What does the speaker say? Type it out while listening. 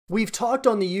We've talked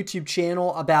on the YouTube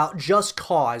channel about Just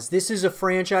Cause. This is a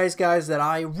franchise, guys, that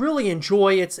I really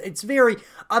enjoy. It's very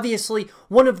obviously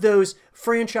one of those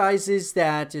franchises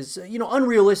that is,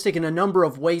 unrealistic in a number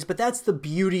of ways, but that's the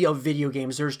beauty of video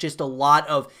games. There's just a lot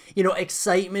of,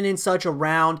 excitement and such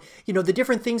around, the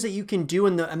different things that you can do,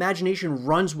 and the imagination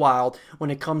runs wild when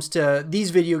it comes to these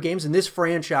video games and this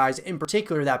franchise in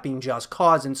particular, that being Just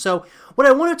Cause. And so what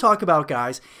I want to talk about,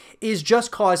 guys, is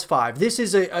Just Cause 5. This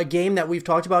is a game that we've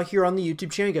talked about here on the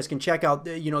YouTube channel. You guys can check out,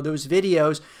 those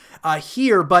videos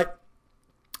here, but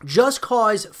Just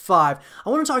Cause 5, I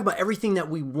want to talk about everything that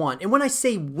we want. And when I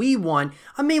say we want,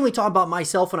 I'm mainly talking about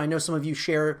myself, and I know some of you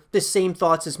share the same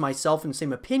thoughts as myself and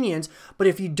same opinions, but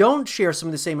if you don't share some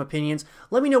of the same opinions,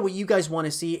 let me know what you guys want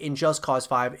to see in Just Cause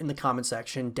 5 in the comment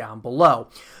section down below.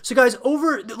 So guys,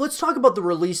 let's talk about the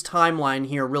release timeline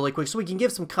here really quick so we can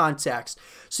give some context.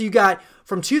 So you got,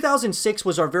 from 2006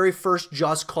 was our very first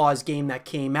Just Cause game that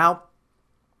came out.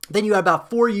 Then you had about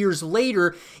 4 years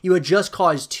later, you had Just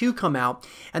Cause 2 come out.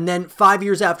 And then 5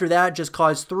 years after that, Just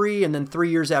Cause 3. And then 3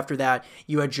 years after that,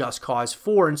 you had Just Cause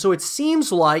 4. And so it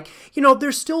seems like,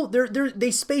 they're still,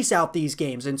 they space out these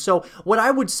games. And so what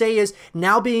I would say is,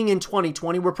 now being in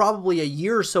 2020, we're probably a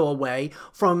year or so away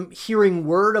from hearing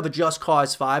word of a Just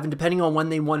Cause 5. And depending on when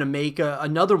they want to make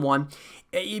another one,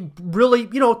 it really,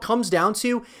 comes down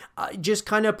to just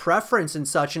kind of preference and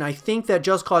such. And I think that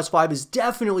Just Cause 5 is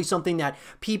definitely something that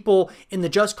people in the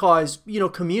Just Cause,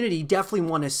 community definitely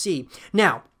want to see.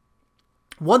 Now,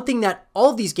 one thing that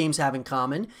all these games have in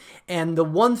common, and the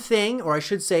one thing, or I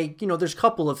should say, there's a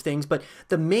couple of things, but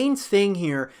the main thing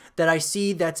here that I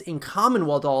see that's in common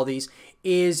with all these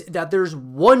is that there's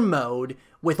one mode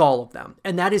with all of them,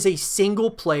 and that is a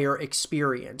single player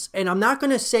experience. And I'm not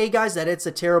going to say, guys, that it's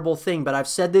a terrible thing, but I've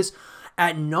said this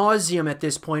ad nauseum at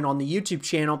this point on the YouTube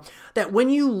channel, that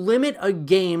when you limit a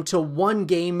game to one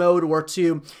game mode, or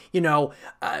to,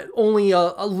 only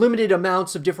a limited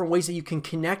amounts of different ways that you can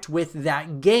connect with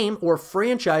that game or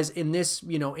franchise in this,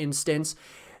 instance,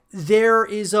 there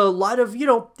is a lot of,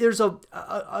 there's a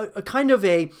kind of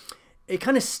it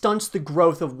kind of stunts the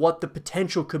growth of what the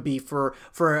potential could be for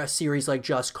a series like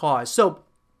Just Cause. So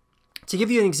to give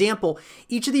you an example,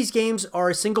 each of these games are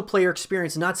a single-player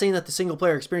experience. I'm not saying that the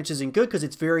single-player experience isn't good, because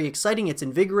it's very exciting, it's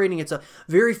invigorating, it's a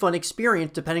very fun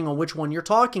experience depending on which one you're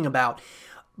talking about.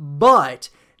 But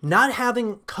not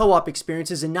having co-op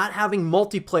experiences and not having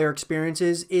multiplayer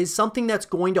experiences is something that's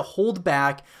going to hold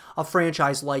back a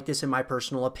franchise like this, in my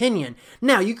personal opinion.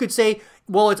 Now, you could say,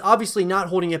 well, it's obviously not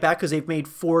holding it back because they've made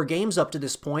 4 games up to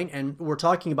this point, and we're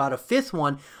talking about a 5th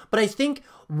one. But I think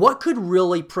what could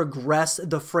really progress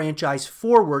the franchise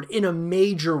forward in a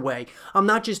major way, I'm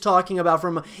not just talking about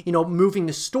from, moving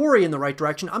the story in the right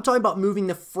direction. I'm talking about moving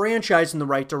the franchise in the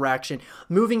right direction,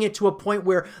 moving it to a point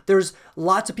where there's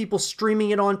lots of people streaming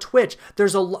it on Twitch.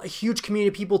 There's a huge community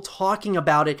of people talking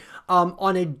about it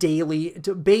on a daily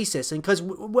basis. And because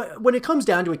when it comes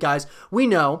down to it, guys, we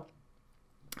know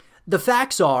the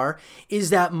facts is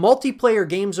that multiplayer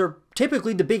games are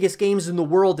typically the biggest games in the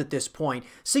world at this point.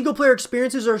 Single-player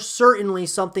experiences are certainly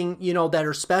something, that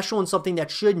are special and something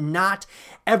that should not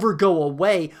ever go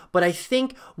away. But I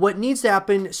think what needs to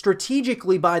happen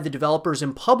strategically by the developers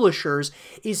and publishers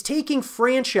is taking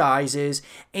franchises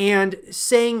and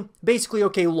saying, basically,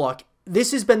 okay, look,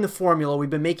 this has been the formula. We've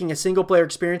been making a single-player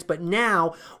experience, but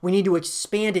now we need to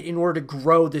expand it in order to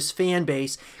grow this fan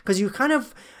base. Because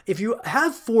if you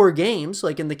have 4 games,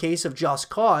 like in the case of Just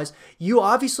Cause, you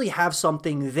obviously have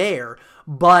something there,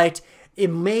 but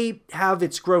it may have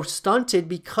its growth stunted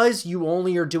because you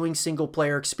only are doing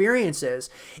single-player experiences.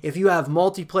 If you have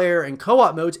multiplayer and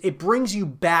co-op modes, it brings you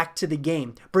back to the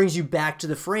game, brings you back to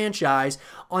the franchise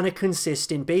on a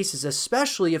consistent basis,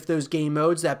 especially if those game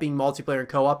modes, that being multiplayer and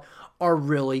co-op, are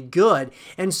really good.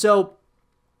 And so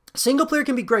single player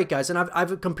can be great, guys, and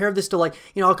I've compared this to, like,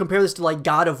 I'll compare this to, like,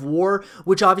 God of War,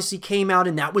 which obviously came out,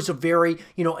 and that was a very,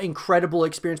 incredible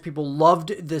experience. People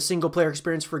loved the single player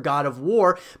experience for God of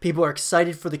War. People are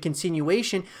excited for the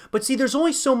continuation. But see, there's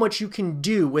only so much you can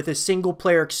do with a single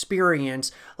player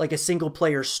experience, like a single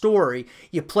player story.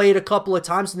 You play it a couple of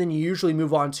times, and then you usually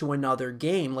move on to another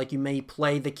game. Like, you may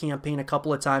play the campaign a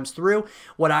couple of times through.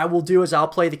 What I will do is I'll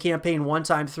play the campaign one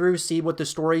time through, see what the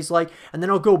story's like, and then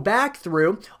I'll go back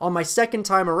through on my second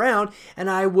time around, and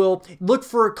I will look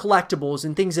for collectibles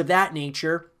and things of that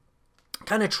nature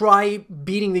kind of try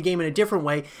beating the game in a different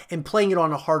way and playing it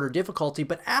on a harder difficulty.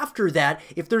 But after that,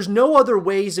 if there's no other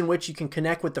ways in which you can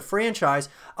connect with the franchise,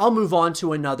 I'll move on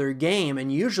to another game.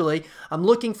 And usually I'm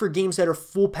looking for games that are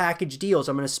full package deals.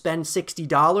 I'm going to spend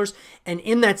 $60, and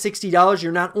in that $60,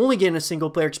 you're not only getting a single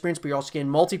player experience, but you're also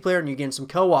getting multiplayer and you're getting some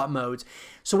co-op modes.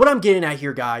 So what I'm getting at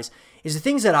here, guys, is the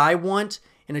things that I want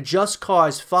in a Just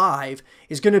Cause 5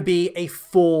 is going to be a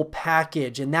full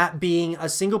package, and that being a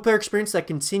single-player experience that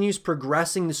continues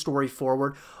progressing the story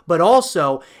forward, but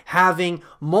also having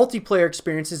multiplayer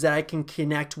experiences that I can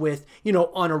connect with, you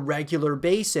know, on a regular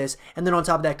basis, and then on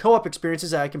top of that, co-op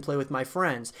experiences that I can play with my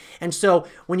friends. And so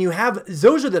when you have,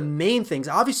 those are the main things.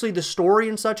 Obviously, the story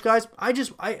and such, guys,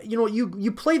 you know,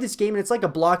 you play this game, and it's like a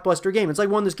blockbuster game. It's like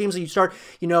one of those games that you start,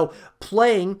 you know,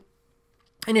 playing,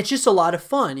 and it's just a lot of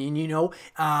fun, and you know,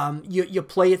 you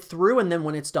play it through, and then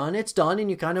when it's done, and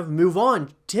you kind of move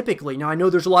on, typically. Now, I know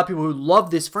there's a lot of people who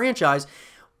love this franchise.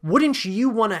 Wouldn't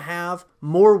you want to have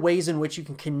more ways in which you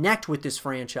can connect with this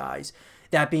franchise?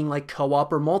 That being like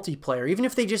co-op or multiplayer, even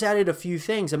if they just added a few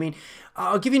things. I mean,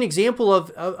 I'll give you an example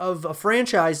of a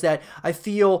franchise that I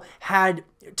feel had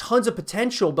tons of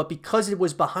potential, but because it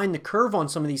was behind the curve on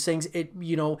some of these things, it,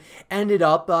 you know, ended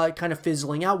up kind of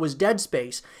fizzling out, was Dead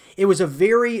Space. It was a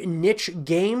very niche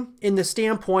game in the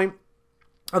standpoint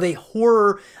of a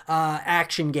horror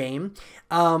action game,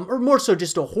 or more so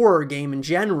just a horror game in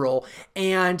general,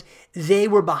 and they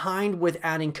were behind with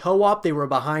adding co-op, they were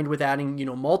behind with adding, you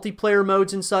know, multiplayer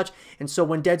modes and such, and so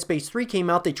when Dead Space 3 came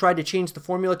out, they tried to change the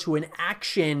formula to an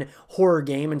action horror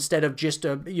game instead of just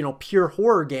a, you know, pure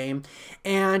horror game,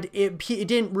 and it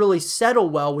didn't really settle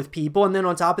well with people, and then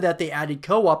on top of that, they added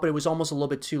co-op, but it was almost a little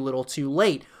bit too little too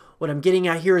late. What I'm getting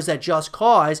at here is that Just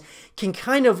Cause can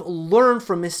kind of learn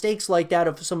from mistakes like that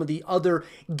of some of the other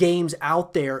games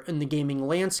out there in the gaming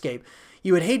landscape.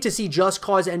 You would hate to see Just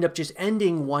Cause end up just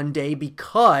ending one day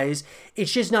because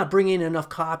it's just not bringing in enough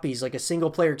copies. Like a single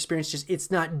player experience, just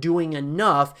it's not doing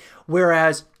enough.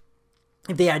 Whereas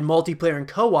if they add multiplayer and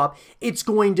co-op, it's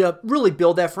going to really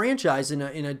build that franchise in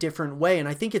a different way. And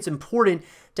I think it's important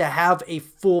to have a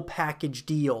full package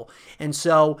deal. And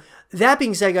so that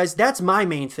being said, guys, that's my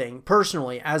main thing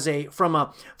personally, as from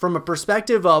a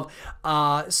perspective of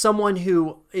someone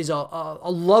who is a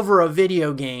lover of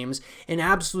video games and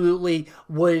absolutely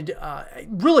would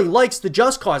really likes the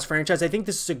Just Cause franchise. I think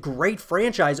this is a great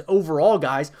franchise overall,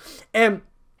 guys. And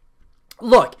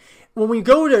look, when we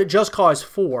go to Just Cause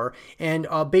 4, and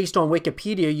based on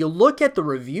Wikipedia, you look at the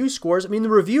review scores. I mean, the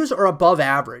reviews are above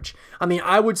average. I mean,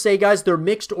 I would say, guys, they're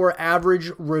mixed or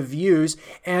average reviews.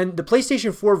 And the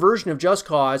PlayStation 4 version of Just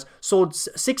Cause sold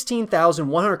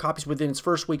 16,100 copies within its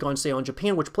first week on sale in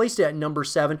Japan, which placed it at number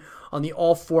 7 on the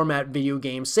all-format video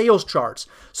game sales charts.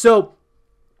 So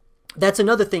that's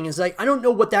another thing, is like, I don't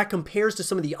know what that compares to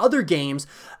some of the other games,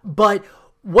 but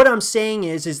what I'm saying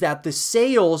is that the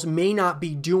sales may not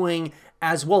be doing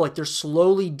as well. Like, they're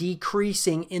slowly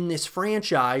decreasing in this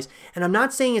franchise. And I'm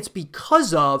not saying it's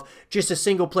because of just a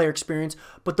single player experience,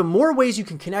 but the more ways you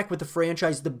can connect with the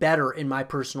franchise, the better, in my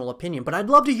personal opinion. But I'd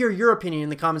love to hear your opinion in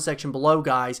the comment section below,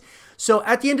 guys. So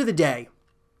at the end of the day,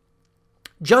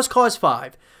 Just Cause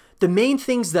 5, the main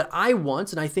things that I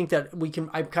want, and I think that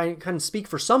I kind of speak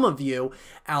for some of you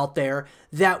out there,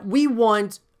 that we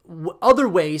want other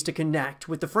ways to connect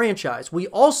with the franchise. We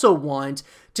also want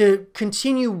to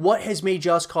continue what has made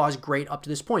Just Cause great up to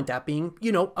this point, that being,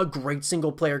 you know, a great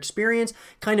single player experience,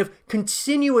 kind of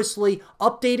continuously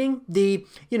updating the,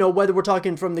 you know, whether we're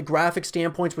talking from the graphic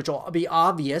standpoints, which will be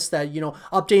obvious that, you know,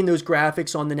 updating those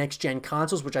graphics on the next gen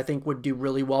consoles, which I think would do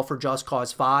really well for Just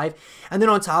Cause 5. And then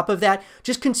on top of that,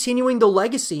 just continuing the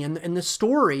legacy and the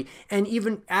story, and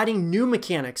even adding new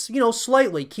mechanics, you know,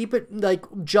 slightly. Keep it like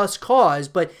Just Cause,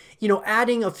 but, you know,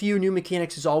 adding a few new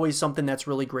mechanics is always something that's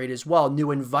really great as well. New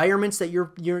environments that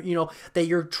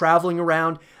you're traveling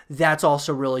around, that's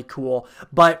also really cool.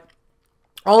 But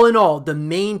all in all, the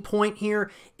main point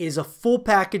here is a full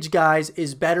package, guys,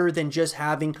 is better than just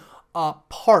having a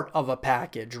part of a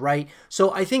package, right?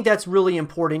 So I think that's really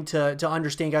important to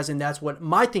understand, guys, and that's what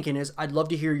my thinking is. I'd love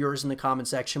to hear yours in the comment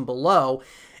section below.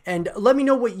 And let me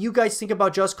know what you guys think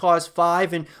about Just Cause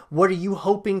 5 and what are you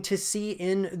hoping to see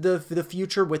in the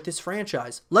future with this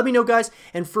franchise. Let me know, guys.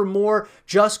 And for more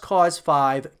Just Cause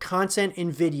 5 content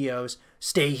and videos,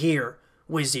 stay here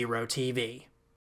with Zero TV.